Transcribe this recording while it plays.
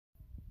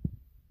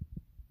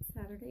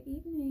Saturday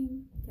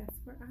evening. Guess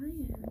where I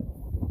am?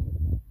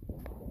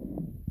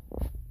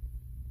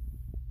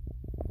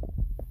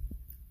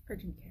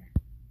 Urgent care.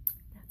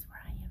 That's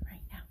where I am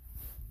right now.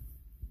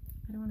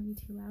 I don't want to be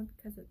too loud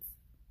because it's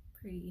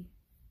pretty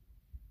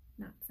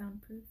not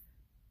soundproof.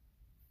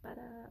 But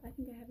I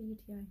think I have a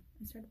UTI.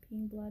 I started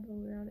peeing blood while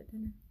we were out at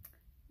dinner.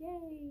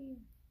 Yay!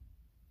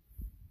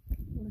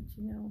 I'll let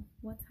you know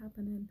what's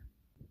happening.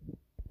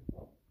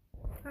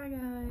 Hi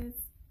guys.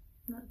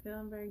 Not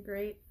feeling very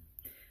great.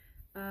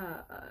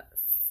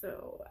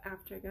 So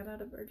after I got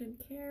out of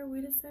urgent care,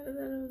 we decided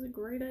that it was a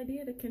great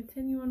idea to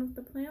continue on with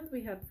the plans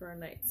we had for our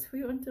nights.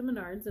 We went to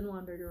Menards and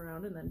wandered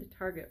around, and then to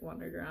Target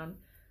wandered around.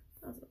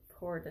 That was a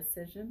poor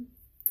decision.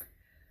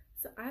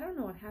 So I don't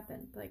know what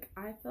happened. Like,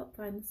 I felt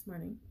fine this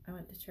morning. I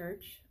went to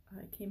church.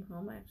 I came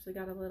home. I actually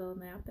got a little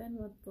nap in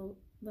with the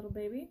little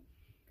baby.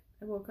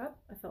 I woke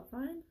up. I felt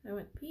fine. I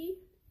went pee,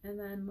 and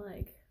then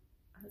like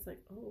I was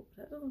like, oh,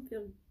 that doesn't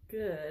feel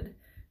good.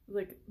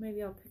 Like,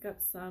 maybe I'll pick up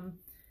some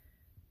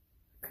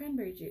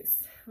cranberry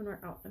juice when we're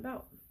out and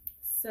about.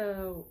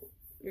 So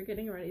we're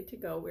getting ready to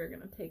go. We're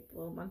gonna take the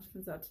little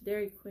munchkins out to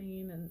Dairy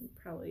Queen and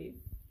probably,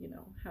 you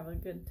know, have a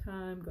good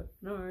time, go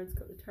to Menards,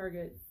 go to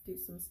Target, do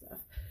some stuff.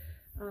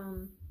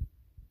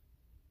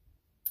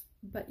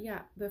 But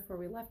yeah, before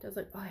we left, I was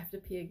like, oh, I have to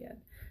pee again.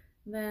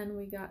 Then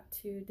we got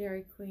to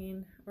Dairy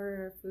Queen,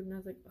 ordered our food, and I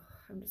was like, oh,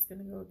 I'm just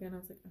gonna go again. I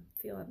was like, I'm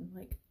feeling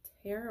like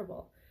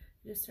terrible.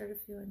 I just started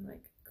feeling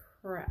like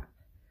crap.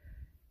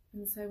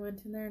 And so I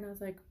went in there and I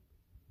was like,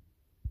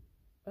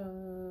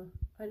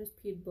 I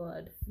just peed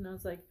blood. And I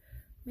was like,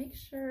 make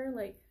sure,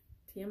 like,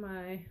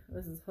 TMI,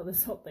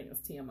 this whole thing is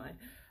TMI.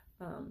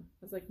 I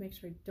was like, make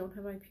sure I don't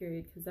have my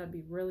period, because that'd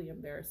be really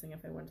embarrassing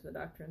if I went to the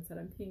doctor and said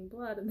I'm peeing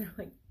blood, and they're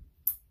like,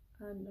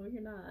 no,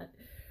 you're not.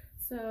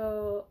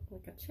 So,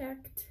 like, I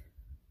checked.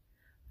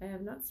 I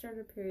have not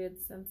started a period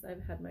since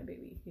I've had my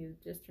baby. He's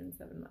just turned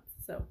 7 months.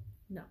 So,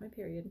 not my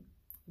period.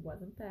 It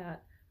wasn't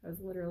that. I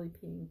was literally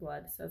peeing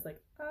blood. So I was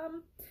like,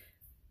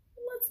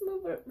 let's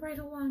move it right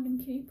along, and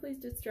can you please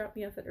just drop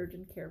me off at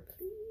urgent care,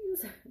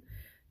 please?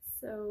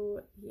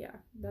 So, yeah,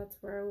 that's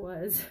where I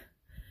was.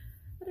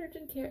 At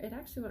urgent care, it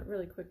actually went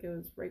really quick. It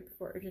was right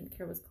before urgent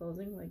care was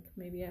closing, like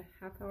maybe a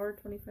half hour,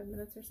 25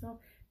 minutes or so.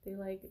 They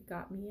like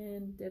got me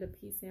in, did a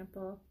pee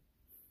sample.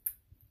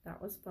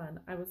 That was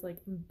fun. I was like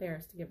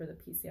embarrassed to give her the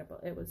pee sample.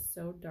 It was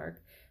so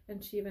dark.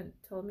 And she even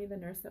told me, the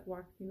nurse that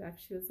walked me back,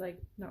 she was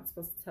like, not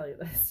supposed to tell you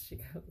this. She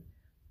goes,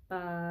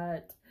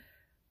 but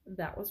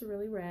that was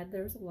really rad.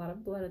 There was a lot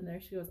of blood in there.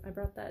 She goes, I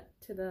brought that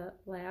to the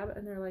lab,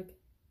 and they're like,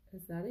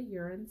 is that a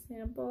urine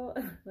sample?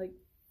 Like,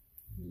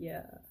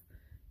 yeah.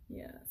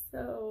 Yeah,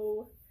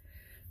 so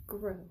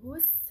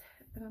gross,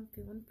 and I'm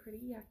feeling pretty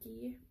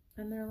yucky.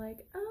 And they're like,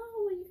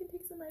 oh, well, you can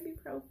take some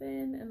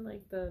ibuprofen and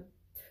like the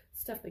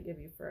stuff they give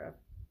you for a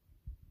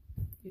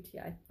UTI.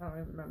 I don't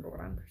even remember what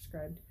I'm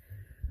prescribed.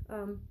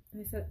 And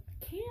I said,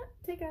 I can't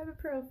take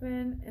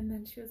ibuprofen. And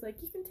then she was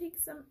like, you can take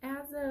some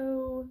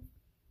Azo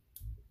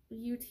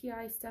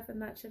UTI stuff,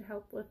 and that should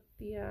help with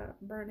the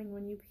burning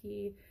when you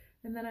pee.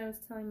 And then I was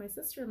telling my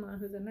sister-in-law,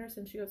 who's a nurse,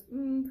 and she goes,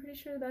 pretty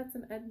sure that's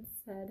an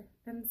NSAID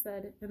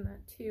in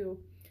that too.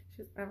 She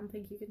goes, I don't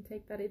think you can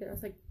take that either. I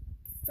was like,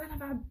 son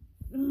of a,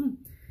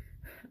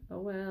 oh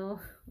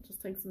well, I'll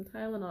just take some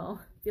Tylenol.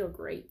 Feel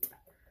great.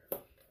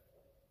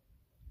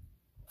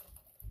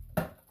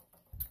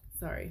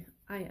 Sorry,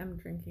 I am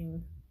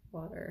drinking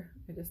water.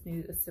 I just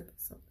needed a sip of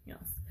something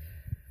else.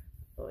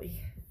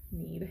 Oy,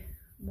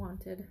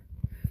 wanted.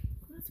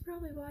 That's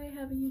probably why I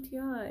have a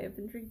UTI. I've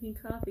been drinking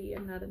coffee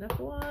and not enough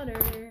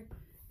water.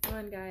 Come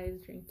on, guys,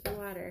 drink your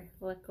water.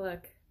 Look,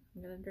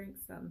 I'm gonna drink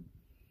some.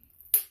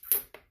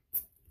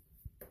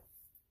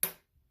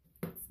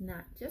 It's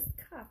not just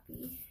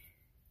coffee.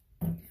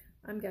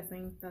 I'm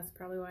guessing that's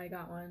probably why I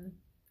got one.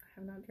 I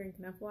have not drank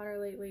enough water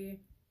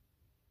lately.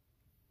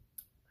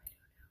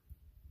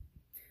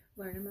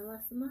 I don't know. Learning my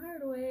lesson the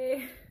hard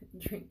way.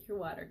 Drink your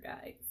water,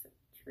 guys.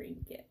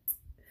 Drink it.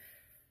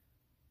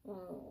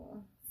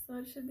 Oh. So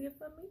it should be a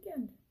fun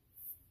weekend.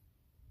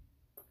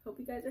 Hope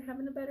you guys are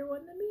having a better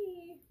one than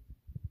me.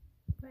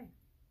 Bye.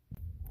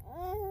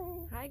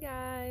 Hi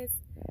guys.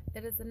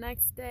 It is the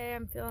next day.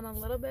 I'm feeling a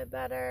little bit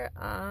better.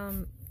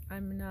 I'm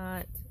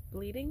not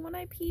bleeding when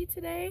I pee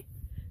today.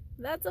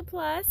 That's a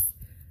plus.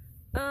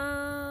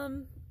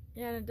 And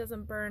it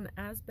doesn't burn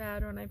as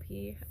bad when I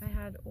pee. I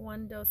had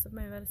 1 dose of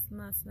my medicine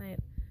last night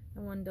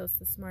and 1 dose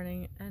this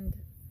morning. And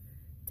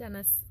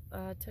Dennis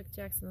took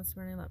Jackson this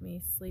morning and let me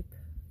sleep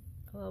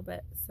a little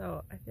bit,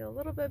 so I feel a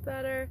little bit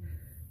better.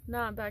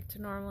 Not back to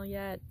normal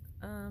yet.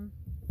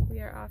 We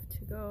are off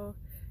to go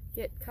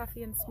get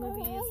coffee and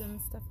smoothies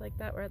and stuff like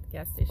that. We're at the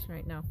gas station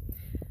right now.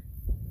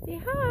 Say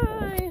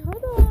hi.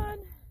 Hold on.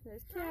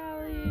 There's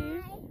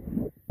Callie.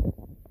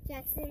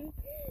 Jackson.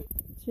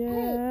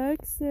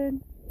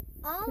 Jackson.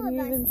 Hey, all Can of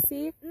you us. even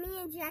see?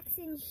 Me and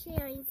Jackson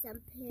sharing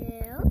some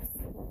pills.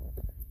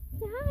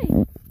 Say hi.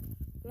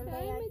 And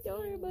I'm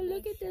adorable.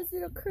 Look at those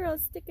little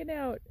curls sticking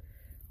out.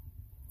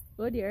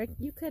 Oh dear,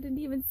 you couldn't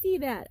even see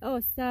that. Oh,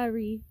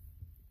 sorry.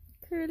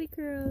 Curly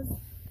curls.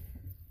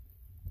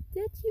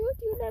 That's you?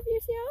 Do you love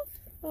yourself?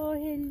 Oh,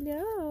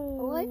 hello.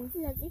 Or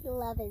does he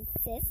love his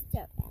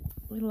sister better?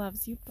 He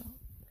loves you both.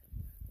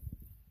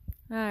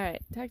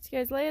 Alright, talk to you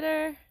guys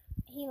later.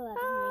 He loves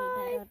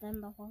me better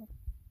than the whole.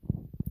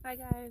 Hi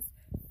guys,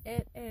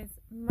 it is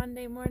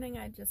Monday morning.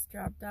 I just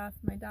dropped off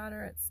my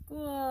daughter at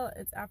school.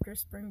 It's after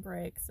spring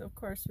break, so of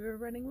course we were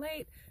running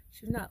late.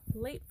 She was not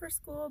late for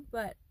school,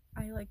 but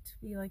I like to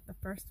be like the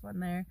first one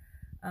there,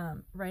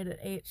 right at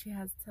 8. She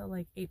has till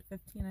like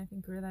 8:15. I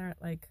think we were there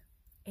at like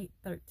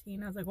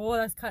 8:13. I was like, oh,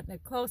 that's cutting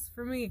it close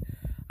for me.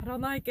 I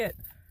don't like it.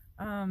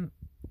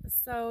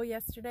 So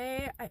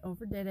yesterday I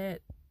overdid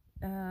it.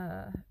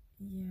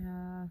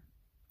 Yeah,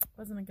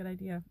 wasn't a good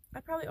idea. I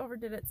probably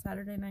overdid it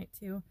Saturday night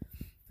too,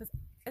 because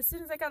as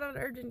soon as I got out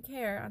of urgent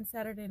care on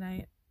Saturday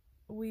night,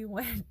 we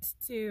went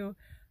to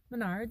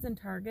Menards and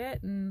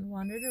Target and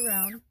wandered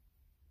around.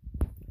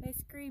 Hi,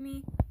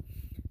 Screamy.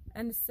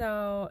 And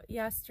so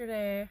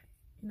yesterday,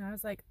 I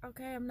was like,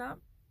 okay, I'm not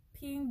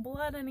peeing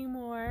blood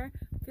anymore,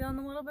 feeling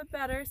a little bit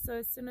better. So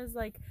as soon as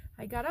like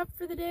I got up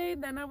for the day,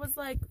 then I was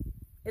like,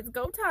 it's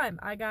go time.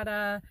 I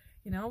gotta,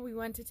 we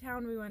went to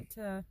town, we went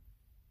to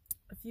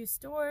a few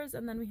stores,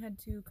 and then we had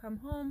to come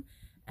home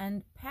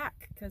and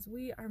pack because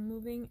we are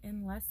moving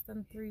in less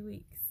than 3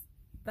 weeks.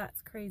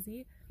 That's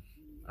crazy.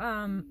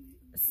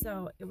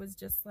 So it was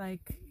just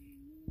like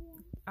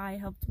I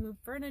helped move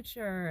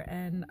furniture,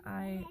 and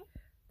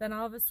then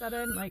all of a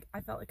sudden, like,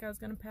 I felt like I was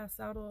gonna pass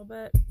out a little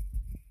bit,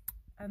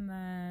 and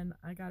then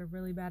I got a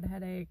really bad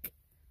headache.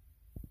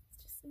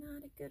 It's just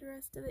not a good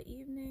rest of the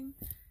evening.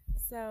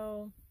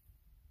 So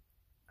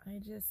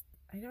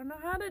I don't know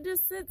how to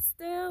just sit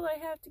still. I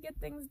have to get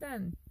things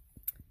done.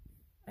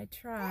 I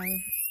try.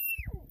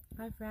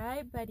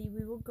 Alright, buddy,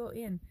 we will go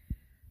in.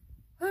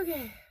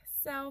 Okay,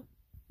 so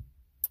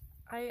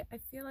I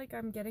feel like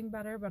I'm getting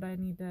better, but I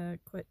need to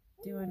quit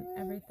doing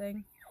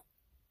everything.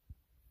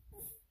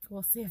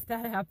 We'll see if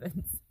that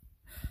happens.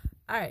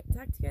 Alright,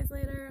 talk to you guys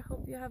later.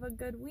 Hope you have a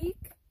good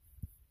week.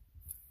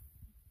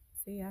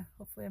 See ya.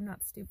 Hopefully I'm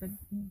not stupid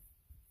and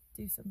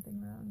do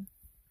something wrong.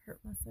 Hurt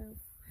myself.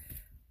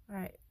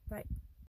 Alright, bye.